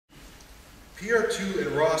PR2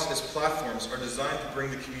 and ROS as platforms are designed to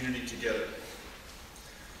bring the community together.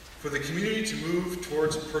 For the community to move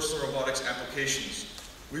towards personal robotics applications,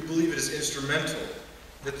 we believe it is instrumental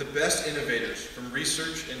that the best innovators from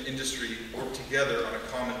research and industry work together on a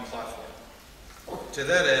common platform. To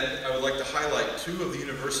that end, I would like to highlight two of the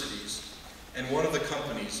universities and one of the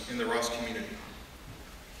companies in the ROS community.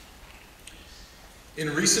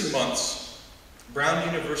 In recent months, Brown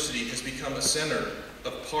University has become a center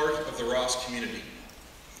of part of the ROS community.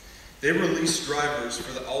 They released drivers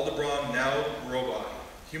for the Aldebaran Now robot,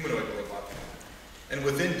 humanoid robot, and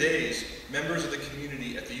within days, members of the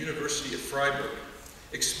community at the University of Freiburg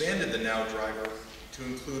expanded the Now driver to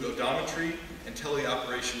include odometry and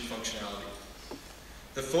teleoperation functionality.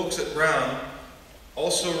 The folks at Brown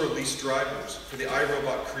also released drivers for the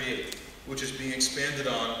iRobot Create, which is being expanded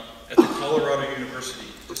on at the Colorado University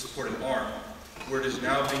to support an arm, where it is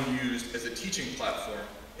now being used as a teaching platform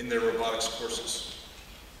in their robotics courses.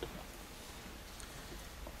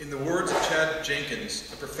 In the words of Chad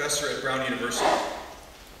Jenkins, a professor at Brown University,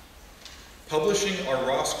 publishing our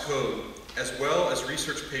ROS code as well as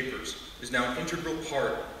research papers is now an integral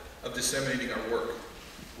part of disseminating our work.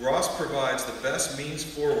 ROS provides the best means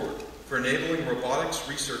forward for enabling robotics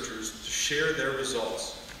researchers to share their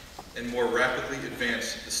results and more rapidly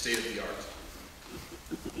advance the state of the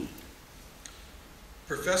art.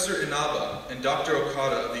 Professor Inaba and Dr.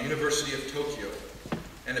 Okada of the University of Tokyo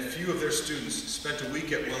and a few of their students spent a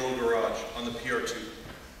week at Willow Garage on the PR2.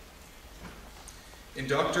 In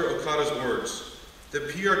Dr. Okada's words, the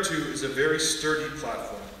PR2 is a very sturdy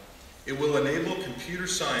platform. It will enable computer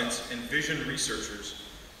science and vision researchers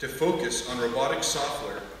to focus on robotic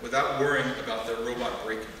software without worrying about their robot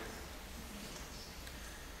breaking.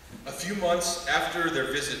 A few months after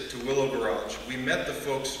their visit to Willow Garage, we met the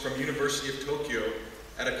folks from University of Tokyo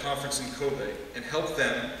at a conference in Kobe and helped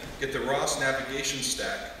them get the ROS navigation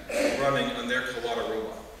stack running on their Kawada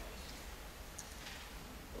robot.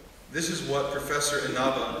 This is what Professor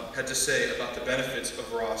Inaba had to say about the benefits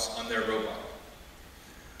of ROS on their robot.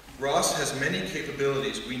 ROS has many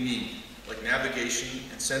capabilities we need, like navigation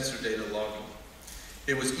and sensor data logging.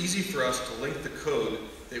 It was easy for us to link the code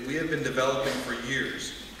that we have been developing for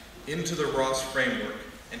years into the ROS framework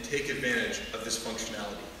and take advantage of this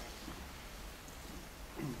functionality.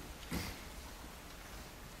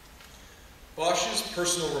 Bosch's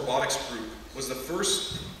Personal Robotics Group was the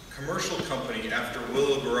first commercial company after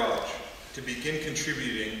Willow Garage to begin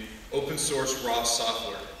contributing open source ROS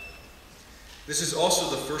software. This is also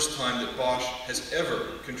the first time that Bosch has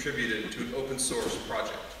ever contributed to an open source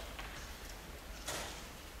project.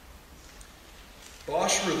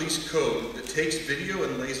 Bosch released code that takes video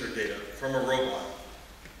and laser data from a robot,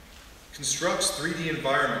 constructs 3D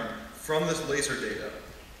environment from this laser data,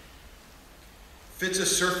 fits a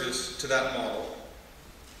surface to that model,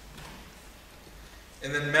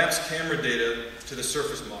 and then maps camera data to the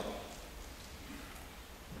surface model.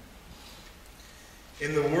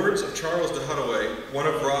 In the words of Charles de Hudaway, one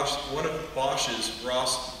of Bosch's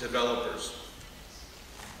ROS developers,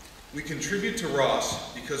 we contribute to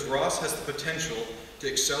ROS because ROS has the potential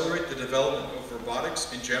to accelerate the development of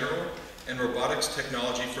robotics in general and robotics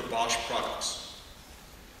technology for Bosch products.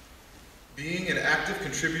 Being an active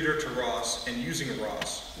contributor to ROS and using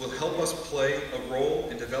ROS will help us play a role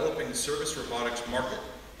in developing the service robotics market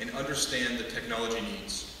and understand the technology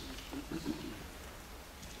needs.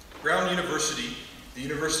 Brown University, the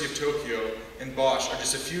University of Tokyo, and Bosch are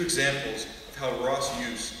just a few examples of how ROS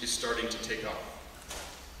use is starting to take off.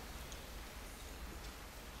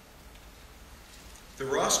 The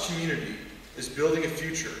ROS community is building a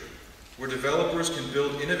future where developers can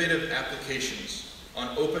build innovative applications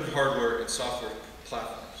on open hardware and software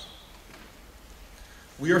platforms.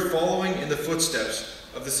 We are following in the footsteps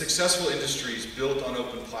of the successful industries built on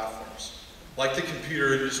open platforms, like the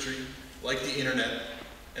computer industry, like the internet,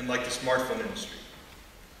 and like the smartphone industry.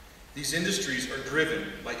 These industries are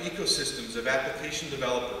driven by ecosystems of application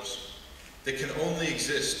developers that can only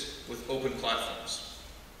exist with open platforms.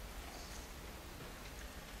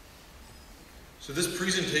 So this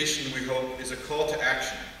presentation, we hope, is a call to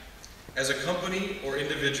action. As a company or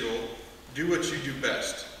individual, do what you do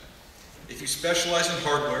best. If you specialize in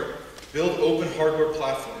hardware, build open hardware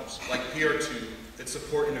platforms like PR2 that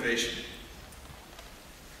support innovation.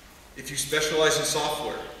 If you specialize in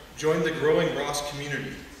software, join the growing ROS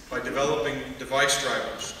community by developing device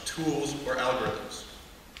drivers, tools, or algorithms.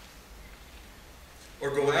 Or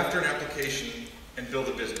go after an application and build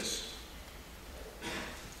a business.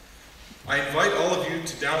 I invite all of you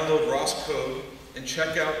to download ROS code and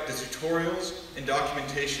check out the tutorials and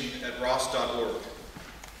documentation at ros.org.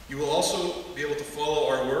 You will also be able to follow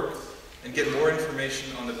our work and get more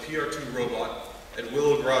information on the PR2 robot at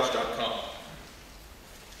willowgarage.com.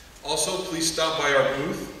 Also, please stop by our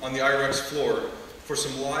booth on the IREX floor for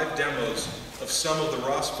some live demos of some of the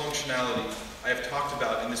ROS functionality I have talked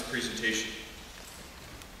about in this presentation.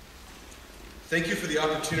 Thank you for the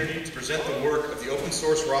opportunity to present the work of the open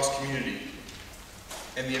source ROS community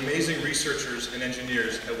and the amazing researchers and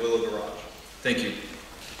engineers at Willow Garage. Thank you.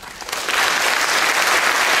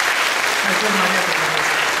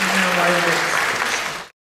 Wyrobek.